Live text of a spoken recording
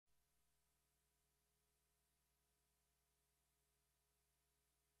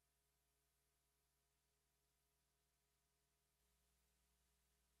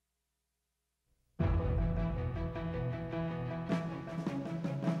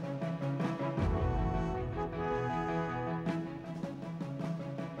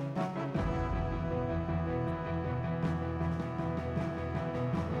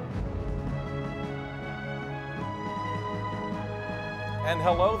And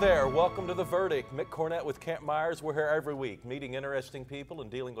hello there, welcome to The Verdict. Mick Cornett with Kent Myers. We're here every week, meeting interesting people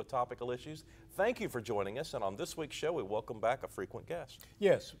and dealing with topical issues. Thank you for joining us, and on this week's show, we welcome back a frequent guest.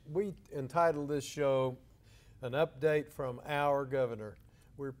 Yes, we entitled this show, An Update from Our Governor.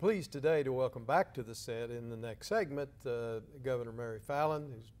 We're pleased today to welcome back to the set in the next segment, Governor Mary Fallin,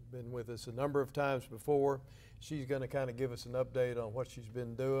 who's been with us a number of times before. She's going to kind of give us an update on what she's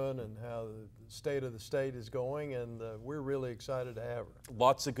been doing and how the state of the state is going, and we're really excited to have her.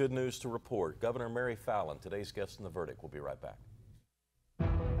 Lots of good news to report. Governor Mary Fallin, today's guest in The Verdict. We'll be right back.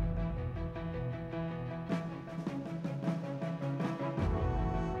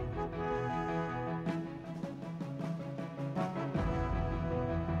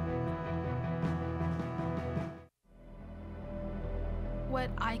 What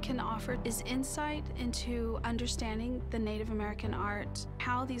I can offer is insight into understanding the Native American art,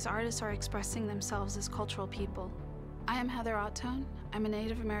 how these artists are expressing themselves as cultural people. I am Heather Ottone. I'm a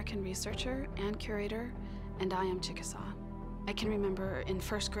Native American researcher and curator, and I am Chickasaw. I can remember in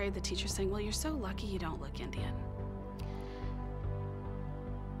first grade the teacher saying, "Well, you're so lucky you don't look Indian."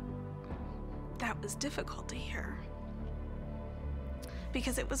 That was difficult to hear,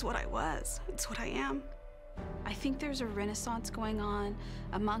 because it was what I was. It's what I am. I think there's a renaissance going on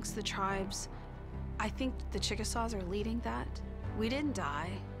amongst the tribes. I think the Chickasaws are leading that. We didn't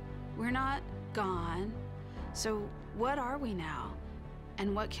die. We're not gone. So what are we now?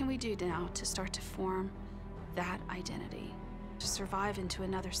 And what can we do now to start to form that identity, to survive into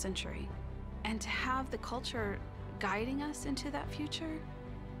another century? And to have the culture guiding us into that future,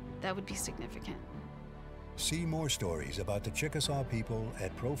 that would be significant. See more stories about the Chickasaw people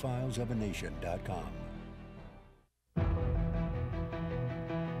at profilesofanation.com.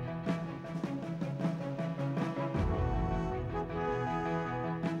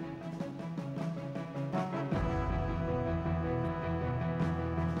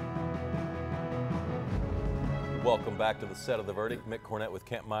 Welcome back to the set of The Verdict. Mick Cornett with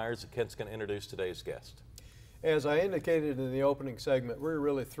Kent Myers. Kent's going to introduce today's guest. As I indicated in the opening segment, we're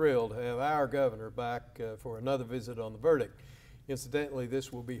really thrilled to have our governor back for another visit on The Verdict. Incidentally,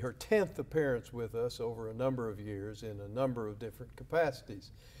 this will be her 10th appearance with us over a number of years in a number of different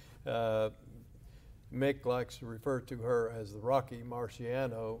capacities. Mick likes to refer to her as the Rocky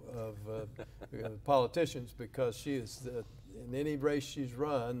Marciano of politicians, because she is, in any race she's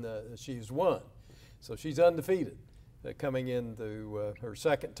run, she's won. So she's undefeated coming into her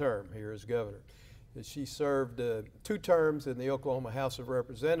second term here as governor. She served 2 terms in the Oklahoma House of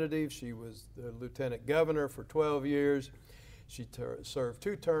Representatives. She was the lieutenant governor for 12 years. She served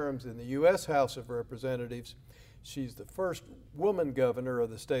 2 terms in the U.S. House of Representatives. She's the first woman governor of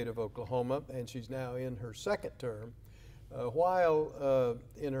the state of Oklahoma, and she's now in her second term. While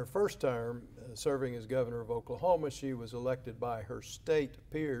in her first term, serving as governor of Oklahoma, she was elected by her state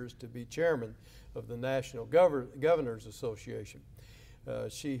peers to be chairman of the National Governors Association.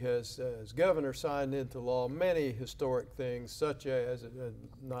 She has, as governor, signed into law many historic things, such as,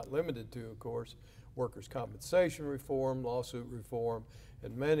 not limited to, of course, workers' compensation reform, lawsuit reform,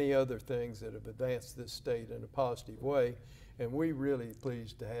 and many other things that have advanced this state in a positive way. And we're really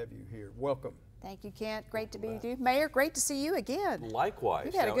pleased to have you here. Welcome. Thank you, Kent. Great to be with you. Mayor, great to see you again. Likewise.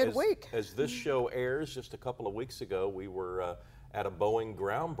 You've had a good week. As this show airs, just a couple of weeks ago, we were at a Boeing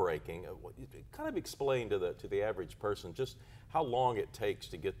groundbreaking. Kind of explain to the average person just how long it takes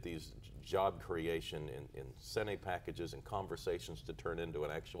to get these job creation in Senate packages and conversations to turn into an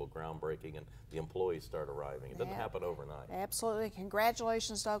actual groundbreaking and the employees start arriving. It doesn't happen overnight. Absolutely.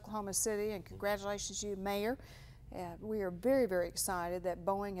 Congratulations to Oklahoma City, and congratulations to you, Mayor. We are very, very excited that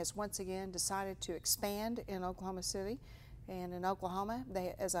Boeing has once again decided to expand in Oklahoma City. And in Oklahoma,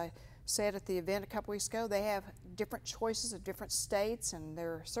 as I said at the event a couple weeks ago, they have different choices of different states, and there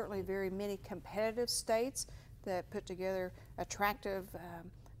are certainly very many competitive states that put together attractive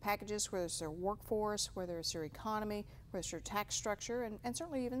packages, whether it's their workforce, whether it's their economy, whether it's their tax structure, and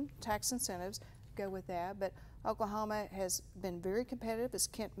certainly even tax incentives go with that. But Oklahoma has been very competitive. As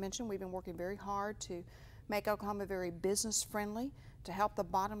Kent mentioned, we've been working very hard to make Oklahoma very business friendly, to help the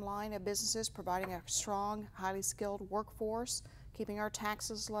bottom line of businesses, providing a strong, highly skilled workforce, keeping our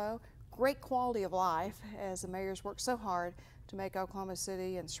taxes low, great quality of life, as the mayor's worked so hard to make Oklahoma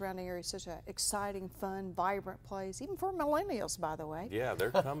City and surrounding areas such an exciting, fun, vibrant place, even for millennials, by the way. Yeah,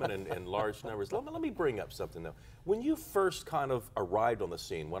 they're coming in large numbers. Let me bring up something, though. When you first kind of arrived on the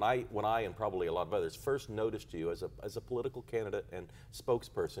scene, when I and probably a lot of others first noticed you as a political candidate and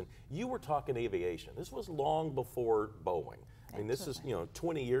spokesperson, you were talking aviation. This was long before Boeing. I mean, this is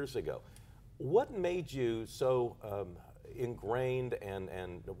 20 years ago. What made you so ingrained,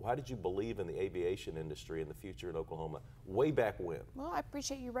 and why did you believe in the aviation industry and the future in Oklahoma way back when? Well, I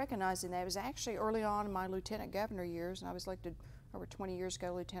appreciate you recognizing that. It was actually early on in my lieutenant governor years, and I was elected over 20 years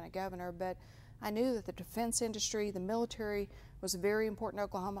ago lieutenant governor, but I knew that the defense industry, the military was very important in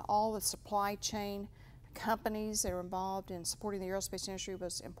Oklahoma. All the supply chain companies that were involved in supporting the aerospace industry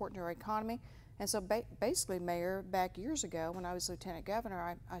was important to our economy. And so basically, Mayor, back years ago when I was lieutenant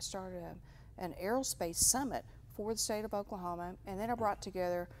governor, I started an aerospace summit for the state of Oklahoma, and then I brought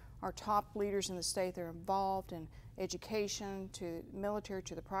together our top leaders in the state that are involved in education, to military,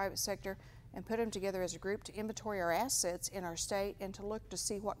 to the private sector, and put them together as a group to inventory our assets in our state and to look to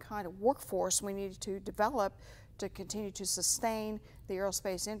see what kind of workforce we needed to develop to continue to sustain the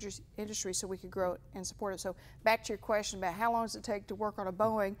aerospace industry so we could grow and support it. So back to your question about how long does it take to work on a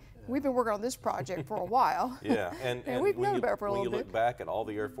Boeing, we've been working on this project for a while. Yeah, and we've known about it for a little bit. When you look back at all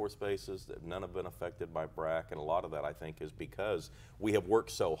the Air Force bases, that none have been affected by BRAC, and a lot of that I think is because we have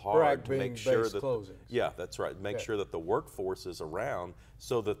worked so hard to make sure that that's right, make sure that the workforce is around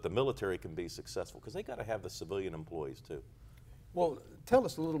so that the military can be successful, because they got to have the civilian employees too. Well, tell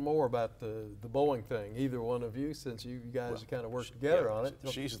us a little more about the Boeing thing, either one of you, since you guys kind of work together on it.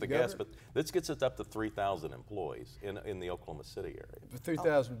 She's the guest, but this gets us up to 3,000 employees in the Oklahoma City area.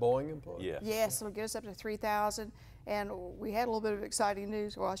 3,000 Boeing employees? Yes. Yes, it'll get us up to 3,000. And we had a little bit of exciting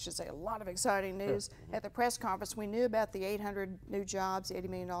news, well, I should say a lot of exciting news. At the press conference, we knew about the 800 new jobs, the $80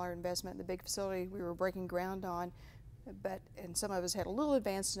 million investment in the big facility we were breaking ground on. And some of us had a little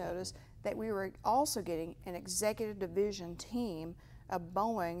advance notice that we were also getting an executive division team of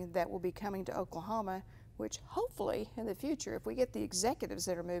Boeing that will be coming to Oklahoma, which hopefully in the future, if we get the executives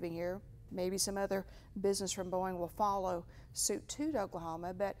that are moving here, maybe some other business from Boeing will follow suit to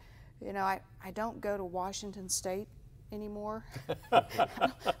Oklahoma. But you know, I don't go to Washington State anymore.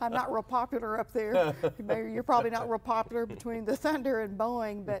 I'm not real popular up there. Mayor, you're probably not real popular between the Thunder and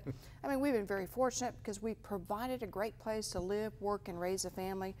Boeing, but I mean, we've been very fortunate because we provided a great place to live, work, and raise a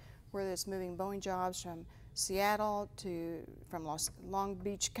family, whether it's moving Boeing jobs from Seattle from Long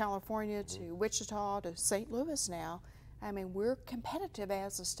Beach, California to Wichita to St. Louis now. I mean, we're competitive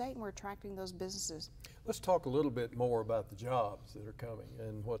as a state and we're attracting those businesses. Let's talk a little bit more about the jobs that are coming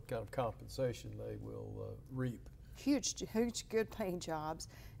and what kind of compensation they will reap. Huge, good paying jobs,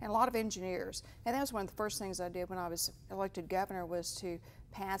 and a lot of engineers. And that was one of the first things I did when I was elected governor, was to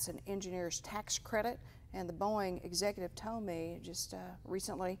pass an engineer's tax credit. And the Boeing executive told me just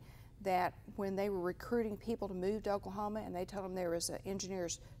recently that when they were recruiting people to move to Oklahoma, and they told them there was an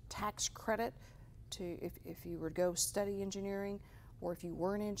engineer's tax credit to if you were to go study engineering, or if you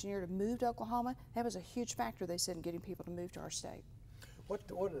were an engineer to move to Oklahoma, that was a huge factor, they said, in getting people to move to our state.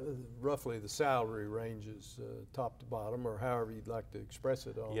 What are roughly the salary ranges, top to bottom, or however you'd like to express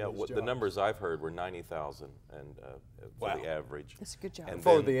it on these jobs? The numbers I've heard were 90,000 and for the average. That's a good job. And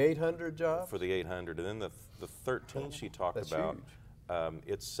for the 800 jobs? For the 800, and then the 13 she talked about,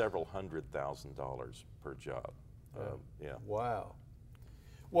 it's several $100,000 per job. Wow.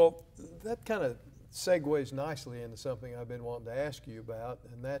 Well, that kind of segues nicely into something I've been wanting to ask you about,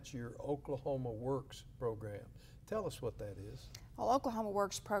 and that's your Oklahoma Works program. Tell us what that is. Well, Oklahoma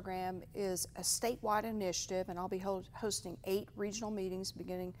Works program is a statewide initiative, and I'll be hosting 8 regional meetings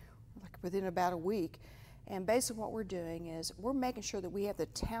beginning within about a week. And basically what we're doing is we're making sure that we have the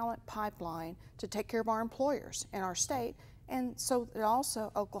talent pipeline to take care of our employers in our state, and so that also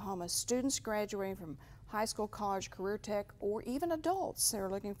Oklahoma students graduating from high school, college, career tech, or even adults that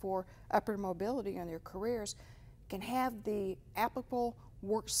are looking for upward mobility in their careers can have the applicable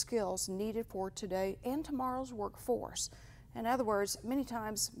work skills needed for today and tomorrow's workforce. In other words, many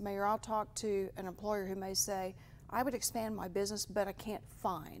times, Mayor, I'll talk to an employer who may say, I would expand my business, but I can't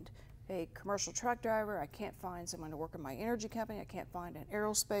find a commercial truck driver, I can't find someone to work in my energy company, I can't find an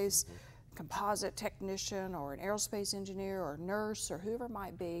aerospace composite technician or an aerospace engineer or nurse or whoever it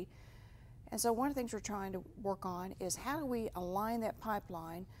might be. And so one of the things we're trying to work on is how do we align that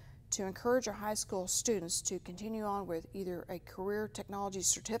pipeline to encourage our high school students to continue on with either a career technology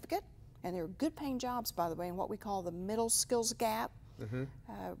certificate, and they're good paying jobs, by the way, in what we call the middle skills gap,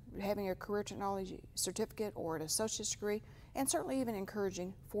 having a career technology certificate or an associate's degree, and certainly even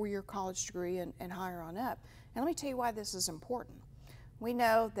encouraging 4-year college degree and higher on up. And let me tell you why this is important. We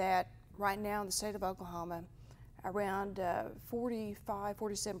know that right now in the state of Oklahoma, around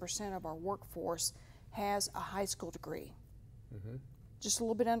 45–47% of our workforce has a high school degree. Just a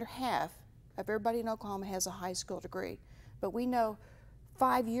little bit under half of everybody in Oklahoma has a high school degree. But we know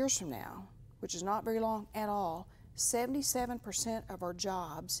 5 years from now, which is not very long at all, 77% of our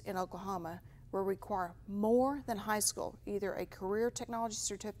jobs in Oklahoma will require more than high school, either a career technology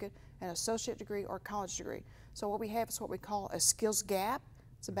certificate, an associate degree, or college degree. So what we have is what we call a skills gap.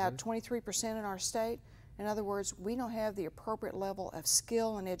 It's about 23% in our state. In other words, we don't have the appropriate level of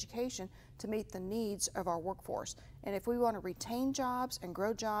skill and education to meet the needs of our workforce. And if we want to retain jobs and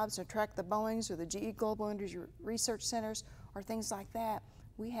grow jobs and attract the Boeings or the GE Global Industry Research Centers or things like that,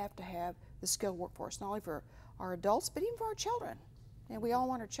 we have to have the skilled workforce, not only for our adults, but even for our children. And we all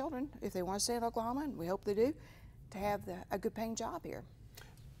want our children, if they want to stay in Oklahoma, and we hope they do, to have a good paying job here.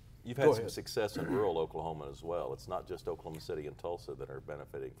 You've had some success in rural Oklahoma as well. It's not just Oklahoma City and Tulsa that are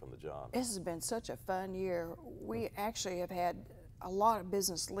benefiting from the job. This has been such a fun year. We actually have had a lot of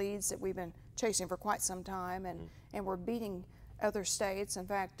business leads that we've been chasing for quite some time, and we're beating other states. In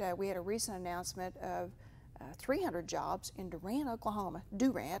fact, we had a recent announcement of 300 jobs in Durant, Oklahoma,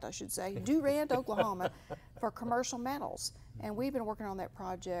 Durant, I should say, Durant, Oklahoma, for commercial metals. And we've been working on that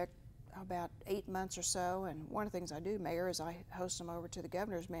project about 8 months or so, and one of the things I do, Mayor, is I host them over to the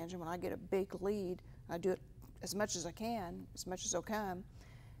governor's mansion. When I get a big lead, I do it as much as I can, as much as they'll come,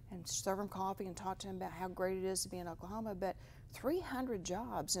 and serve them coffee and talk to them about how great it is to be in Oklahoma. But 300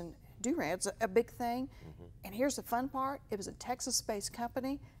 jobs in Durant's a big thing. And here's the fun part, it was a Texas-based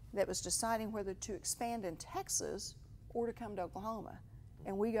company that was deciding whether to expand in Texas or to come to Oklahoma.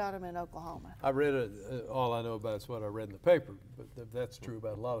 And we got them in Oklahoma. I read it, all I know about is what I read in the paper, but that's true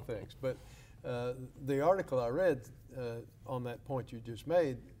about a lot of things. But the article I read on that point you just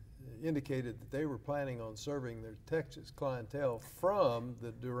made indicated that they were planning on serving their Texas clientele from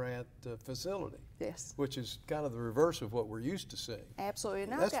the Durant facility. Yes. Which is kind of the reverse of what we're used to seeing. Absolutely.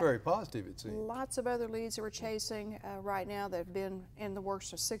 And that's very positive, it seems. Lots of other leads that we're chasing right now that have been in the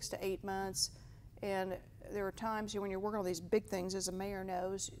works for 6 to 8 months. And there are times when you're working on these big things, as a mayor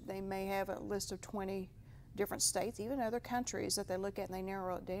knows, they may have a list of 20 different states, even other countries that they look at and they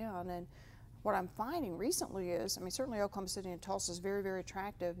narrow it down. And what I'm finding recently is, I mean, certainly Oklahoma City and Tulsa is very, very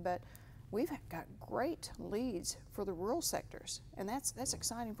attractive, but we've got great leads for the rural sectors, and that's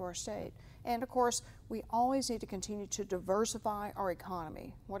exciting for our state. And of course, we always need to continue to diversify our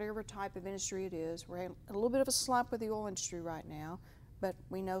economy, whatever type of industry it is. We're having a little bit of a slump with the oil industry right now, but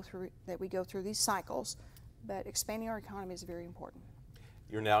we know that we go through these cycles, but expanding our economy is very important.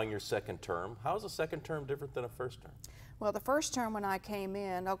 You're now in your second term. How is a second term different than a first term? Well, the first term when I came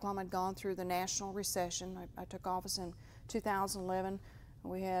in, Oklahoma had gone through the national recession. I took office in 2011.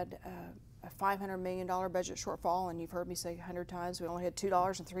 We had a $500 million budget shortfall, and you've heard me say 100 times, we only had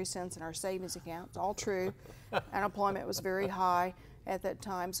 $2.03 in our savings account. It's all true. Unemployment was very high at that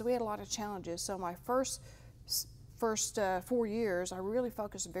time, so we had a lot of challenges. So my first 4 years, I really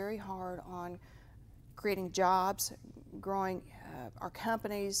focused very hard on creating jobs, growing our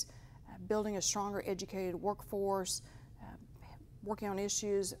companies, building a stronger educated workforce, working on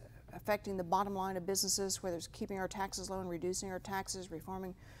issues affecting the bottom line of businesses, whether it's keeping our taxes low and reducing our taxes,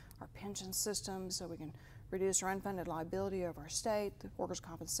 reforming our pension systems so we can reduce our unfunded liability of our state, the workers'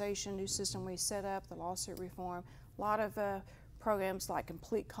 compensation new system we set up, the lawsuit reform, a lot of programs like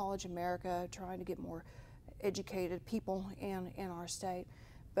Complete College America, trying to get more educated people in our state.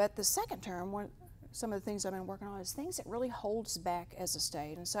 But the second term, some of the things I've been working on is things that really holds back as a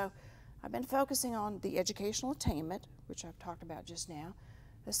state. And so I've been focusing on the educational attainment, which I've talked about just now.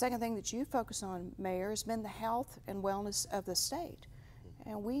 The second thing that you focus on, Mayor, has been the health and wellness of the state.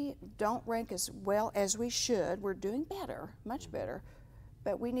 And we don't rank as well as we should. We're doing better, much better,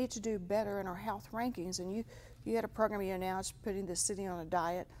 but we need to do better in our health rankings. And you had a program you announced, putting the city on a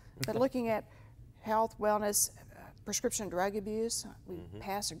diet, but looking at health, wellness, prescription drug abuse. We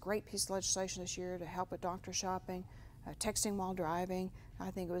passed a great piece of legislation this year to help with doctor shopping, texting while driving. I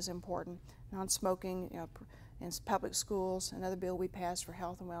think it was important. Non-smoking, in public schools, another bill we passed for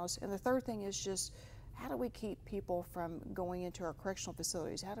health and wellness. And the third thing is just, how do we keep people from going into our correctional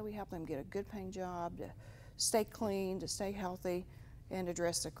facilities? How do we help them get a good paying job, to stay clean, to stay healthy, and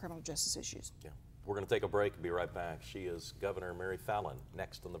address the criminal justice issues? Yeah. We're going to take a break and be right back. She is Governor Mary Fallin,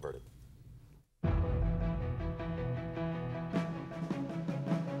 next on The Verdict.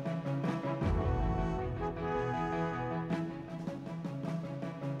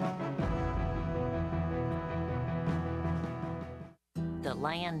 The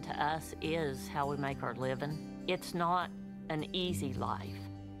land to us is how we make our living. It's not an easy life.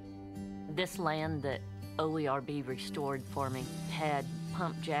 This land that OERB restored for me had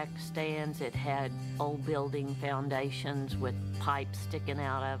pump jack stands, it had old building foundations with pipes sticking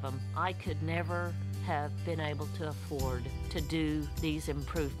out of them. I could never have been able to afford to do these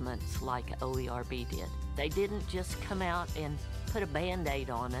improvements like OERB did. They didn't just come out and put a Band-Aid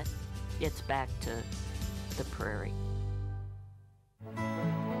on it. It's back to the prairie.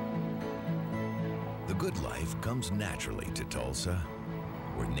 The good life comes naturally to Tulsa.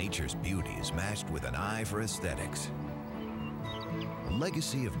 where nature's beauty is matched with an eye for aesthetics. A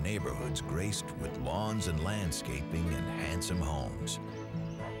legacy of neighborhoods graced with lawns and landscaping and handsome homes.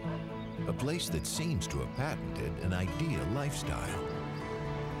 A place that seems to have patented an ideal lifestyle.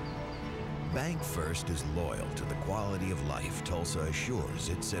 Bank First is loyal to the quality of life Tulsa assures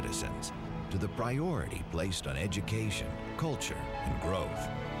its citizens, to the priority placed on education, culture, and growth.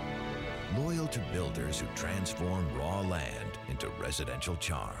 Loyal to builders who transform raw land into residential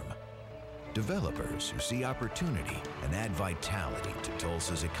charm. Developers who see opportunity and add vitality to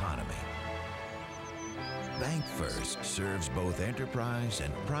Tulsa's economy. Bank First serves both enterprise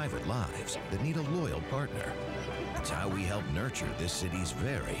and private lives that need a loyal partner. It's how we help nurture this city's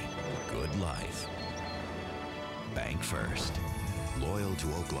very good life. Bank First. Loyal to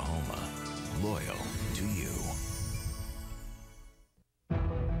Oklahoma. Loyal to you.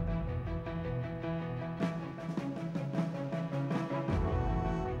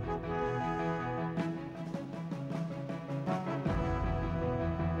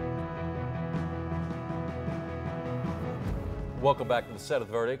 Welcome back to the Set of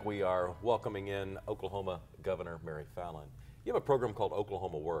the Verdict. We are welcoming in Oklahoma Governor Mary Fallin. You have a program called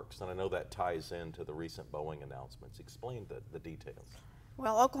Oklahoma Works, and I know that ties into the recent Boeing announcements. Explain the details.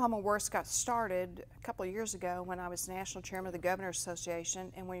 Well, Oklahoma Works got started a couple of years ago when I was national chairman of the Governor's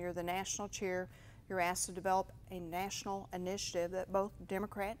Association, and when you're the national chair, you're asked to develop a national initiative that both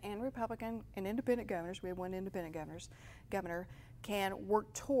Democrat and Republican and independent governors, we have one independent governor, can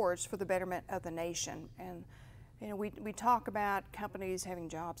work towards for the betterment of the nation. And you know, we talk about companies having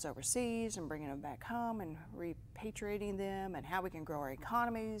jobs overseas and bringing them back home and repatriating them, and how we can grow our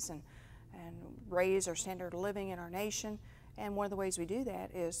economies and raise our standard of living in our nation. And one of the ways we do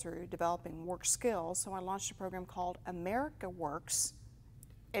that is through developing work skills. So I launched a program called America Works,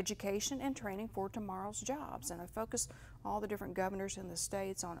 Education and Training for Tomorrow's Jobs. And I focus all the different governors in the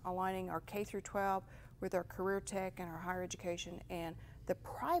states on aligning our K through 12 with our career tech and our higher education and the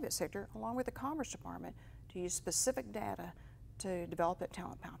private sector, along with the Commerce Department, to use specific data to develop that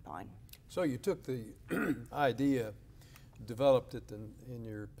talent pipeline. So you took the idea, developed it in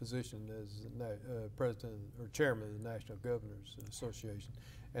your position as president or chairman of the National Governors Association,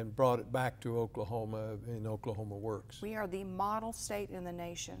 and brought it back to Oklahoma in Oklahoma Works. We are the model state in the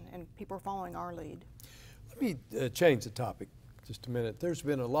nation, and people are following our lead. Let me change the topic just a minute. There's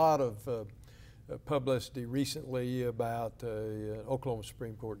been a lot of publicity recently about Oklahoma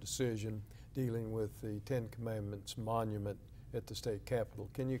Supreme Court decision dealing with the Ten Commandments monument at the state capitol.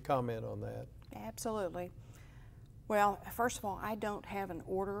 Can you comment on that? Absolutely. Well, first of all, I don't have an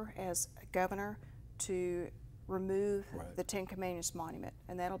order as governor to remove the Ten Commandments monument,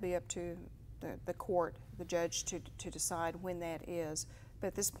 and that'll be up to the court, the judge, to decide when that is. But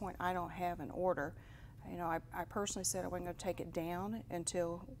at this point, I don't have an order. You know, I personally said I wasn't going to take it down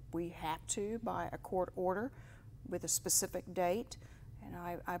until we have to by a court order with a specific date.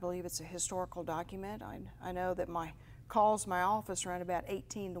 And I believe it's a historical document. I know that my calls my office around about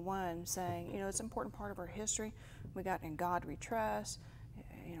 18 to 1 saying, you know, it's an important part of our history. We got In God We Trust,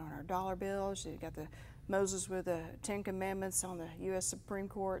 you know, on our dollar bills. You got the Moses with the Ten Commandments on the U.S. Supreme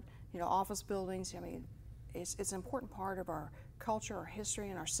Court, you know, office buildings. I mean, it's an important part of our culture, our history,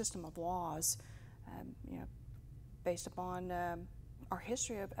 and our system of laws, you know, based upon our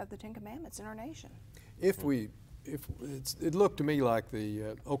history of the Ten Commandments in our nation. It looked to me like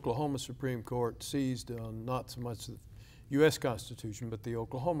the Oklahoma Supreme Court seized on not so much the U.S. Constitution, but the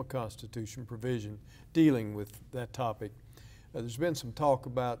Oklahoma Constitution provision dealing with that topic. There's been some talk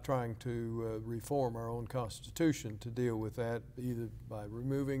about trying to reform our own Constitution to deal with that, either by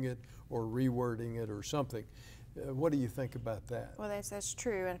removing it or rewording it or something. What do you think about that? Well, that's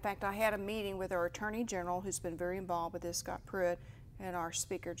true. In fact, I had a meeting with our Attorney General, who's been very involved with this, Scott Pruitt, and our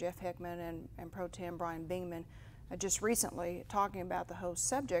Speaker, Jeff Heckman, and Pro Tem Brian Bingman, just recently talking about the whole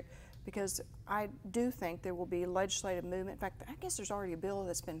subject, because I do think there will be legislative movement. In fact, I guess there's already a bill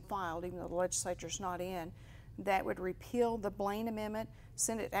that's been filed, even though the legislature's not in, that would repeal the Blaine Amendment,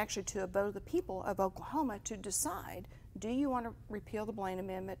 send it actually to a vote of the people of Oklahoma to decide, do you want to repeal the Blaine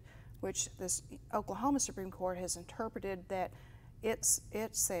Amendment, which this Oklahoma Supreme Court has interpreted that it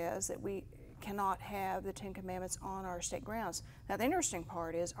says that we cannot have the Ten Commandments on our state grounds. Now, the interesting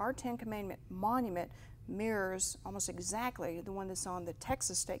part is our Ten Commandment monument mirrors almost exactly the one that's on the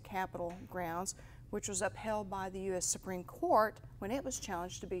Texas state capitol grounds, which was upheld by the U.S. Supreme Court when it was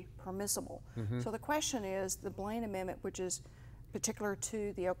challenged to be permissible. So the question is the Blaine Amendment, which is particular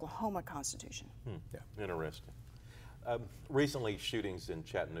to the Oklahoma Constitution. Yeah. Interesting. Recently, shootings in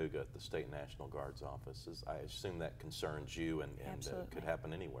Chattanooga at the State National Guard's offices, I assume that concerns you and could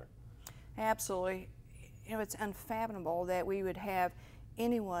happen anywhere. Absolutely. You know, it's unfathomable that we would have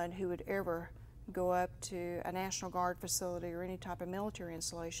anyone who would ever go up to a National Guard facility or any type of military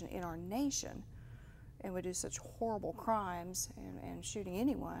installation in our nation and would do such horrible crimes and shooting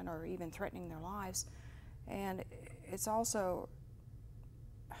anyone or even threatening their lives. And it's also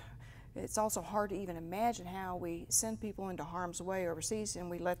hard to even imagine how we send people into harm's way overseas and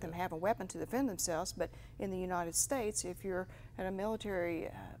we let them have a weapon to defend themselves. But in the United States, if you're at a military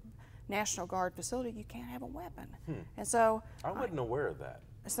National Guard facility, you can't have a weapon. And so I wasn't aware of that.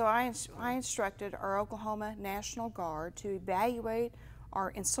 So I instructed our Oklahoma National Guard to evaluate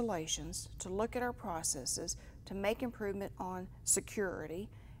our installations, to look at our processes, to make improvement on security,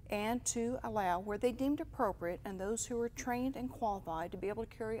 and to allow, where they deemed appropriate, and those who are trained and qualified to be able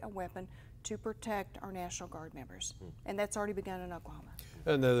to carry a weapon to protect our National Guard members. And that's already begun in Oklahoma.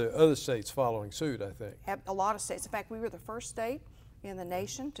 And there are other states following suit, I think. A lot of states. In fact, we were the first state in the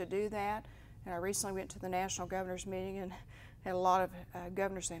nation to do that. And I recently went to the National Governors meeting and had a lot of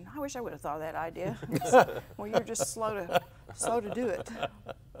governors saying, I wish I would have thought of that idea. Well, you're just slow to do it.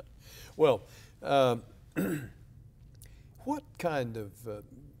 Well, what kind of,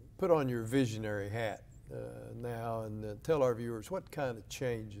 put on your visionary hat now and tell our viewers, what kind of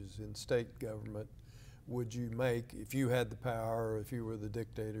changes in state government would you make if you had the power, or if you were the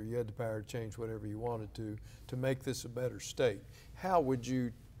dictator, you had the power to change whatever you wanted to make this a better state? How would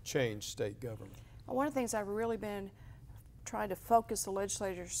you change state government? One of the things I've really been trying to focus the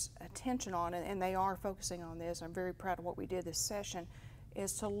legislators' attention on, and they are focusing on this, I'm very proud of what we did this session,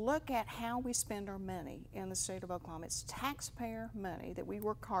 is to look at how we spend our money in the state of Oklahoma. It's taxpayer money that we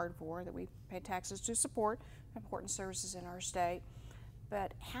work hard for, that we pay taxes to support important services in our state.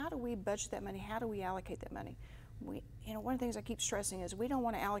 But how do we budget that money? How do we allocate that money? One of the things I keep stressing is we don't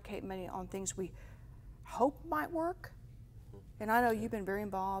want to allocate money on things we hope might work. And I know you've been very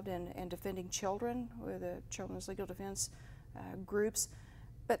involved in defending children with the Children's Legal Defense groups,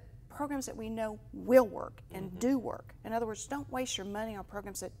 but programs that we know will work and do work. In other words, don't waste your money on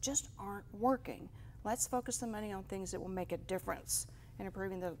programs that just aren't working. Let's focus the money on things that will make a difference in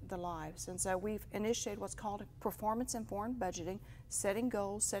improving the lives. And so we've initiated what's called performance-informed budgeting, setting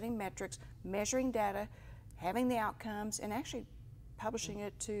goals, setting metrics, measuring data, having the outcomes, and actually publishing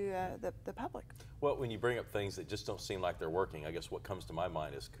it to the public. Well, when you bring up things that just don't seem like they're working, I guess what comes to my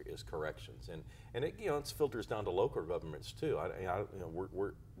mind is corrections, and it it filters down to local governments too.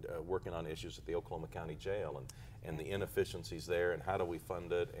 We're working on issues at the Oklahoma County Jail and the inefficiencies there, and how do we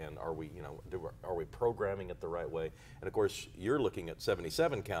fund it, and are we are we programming it the right way? And of course, you're looking at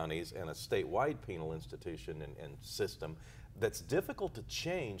 77 counties and a statewide penal institution and system that's difficult to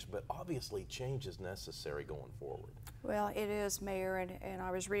change, but obviously change is necessary going forward. Well, it is, Mayor, and I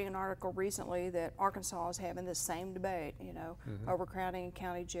was reading an article recently that Arkansas is having the same debate, overcrowding in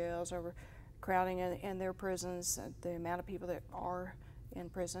county jails, overcrowding in their prisons, the amount of people that are in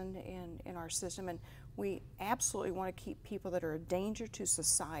prison in our system. And we absolutely want to keep people that are a danger to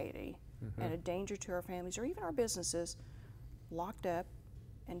society and a danger to our families or even our businesses locked up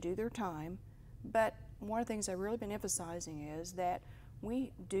and do their time. But one of the things I've really been emphasizing is that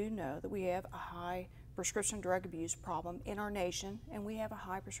we do know that we have a high prescription drug abuse problem in our nation, and we have a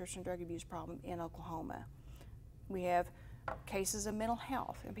high prescription drug abuse problem in Oklahoma. We have cases of mental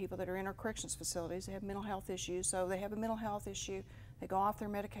health and people that are in our corrections facilities. They have mental health issues, so they have a mental health issue, they go off their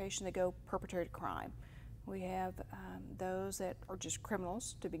medication, they go perpetrate a crime. We have those that are just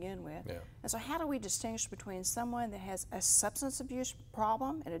criminals to begin with. Yeah. And so how do we distinguish between someone that has a substance abuse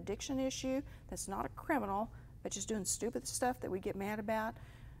problem, an addiction issue, that's not a criminal, but just doing stupid stuff that we get mad about,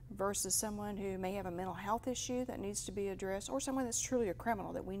 versus someone who may have a mental health issue that needs to be addressed, or someone that's truly a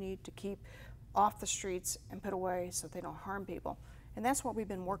criminal that we need to keep off the streets and put away so they don't harm people. And that's what we've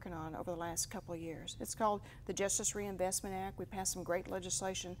been working on over the last couple of years. It's called the Justice Reinvestment Act. We passed some great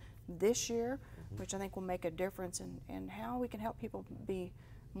legislation this year, which I think will make a difference in how we can help people be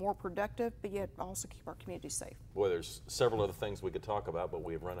more productive, but yet also keep our community safe. Boy, there's several other things we could talk about, but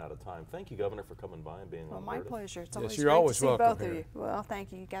we've run out of time. Thank you, Governor, for coming by and being on. Well, my pleasure. It's always you're great always to see welcome both here. of you. Well,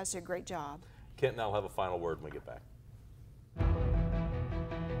 thank you. You guys did a great job. Kent and I'll have a final word when we get back.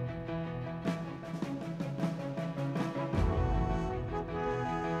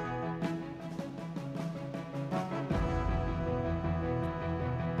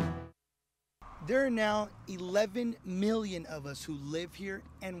 There are now 11 million of us who live here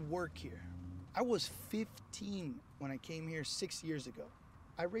and work here. I was 15 when I came here 6 years ago.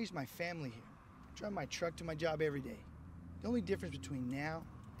 I raised my family here. I drive my truck to my job every day. The only difference between now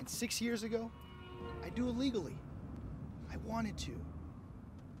and 6 years ago, I do it legally. I wanted to.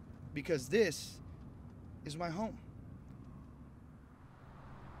 Because this is my home.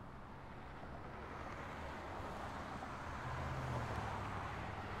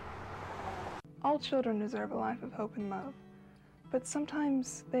 All children deserve a life of hope and love, but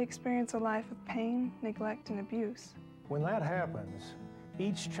sometimes they experience a life of pain, neglect, and abuse. When that happens,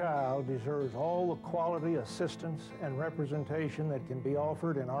 each child deserves all the quality assistance and representation that can be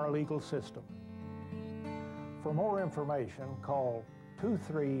offered in our legal system. For more information, call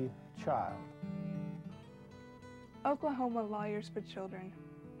 23-CHILD. Oklahoma Lawyers for Children,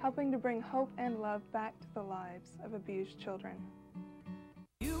 helping to bring hope and love back to the lives of abused children.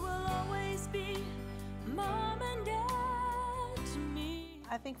 You will always be mom and dad to me.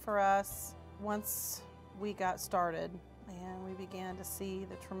 I think for us, once we got started and we began to see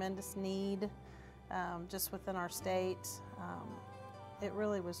the tremendous need just within our state, it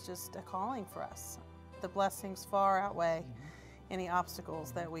really was just a calling for us. The blessings far outweigh any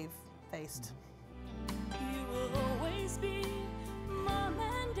obstacles that we've faced. You will always be mom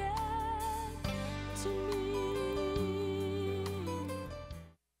and dad to me.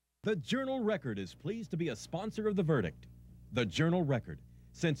 The Journal-Record is pleased to be a sponsor of The Verdict. The Journal-Record,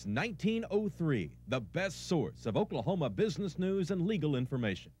 since 1903, the best source of Oklahoma business news and legal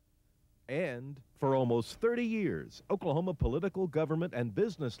information. And for almost 30 years, Oklahoma political, government, and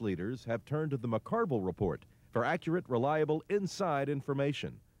business leaders have turned to the McCarville Report for accurate, reliable, inside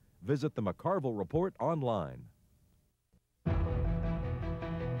information. Visit the McCarville Report online.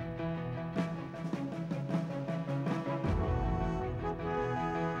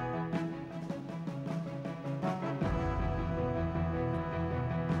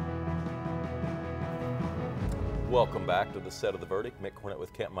 Welcome back to the set of The Verdict. Mick Cornett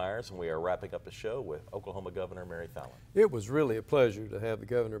with Kent Myers, and we are wrapping up the show with Oklahoma Governor Mary Fallin. It was really a pleasure to have the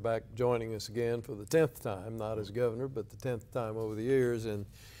governor back joining us again for the 10th time, not as governor, but the 10th time over the years. And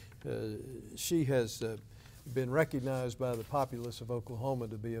she has been recognized by the populace of Oklahoma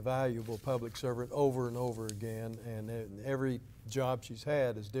to be a valuable public servant over and over again. And every job she's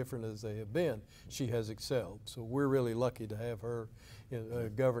had, as different as they have been, she has excelled. So we're really lucky to have her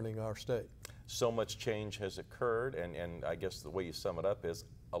governing our state. So much change has occurred, and I guess the way you sum it up is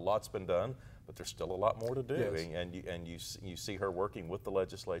a lot's been done, but there's still a lot more to do. Yes. And you see her working with the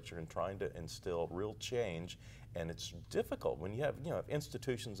legislature and trying to instill real change, and it's difficult when you have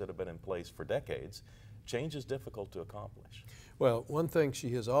institutions that have been in place for decades. Change is difficult to accomplish. Well, one thing she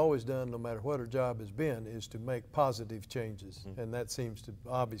has always done, no matter what her job has been, is to make positive changes, and that seems to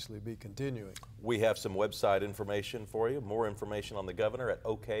obviously be continuing. We have some website information for you, more information on the governor at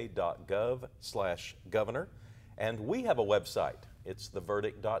ok.gov/governor, and we have a website. It's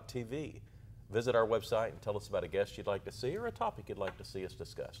theverdict.tv. Visit our website and tell us about a guest you'd like to see or a topic you'd like to see us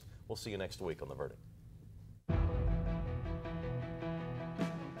discussed. We'll see you next week on The Verdict.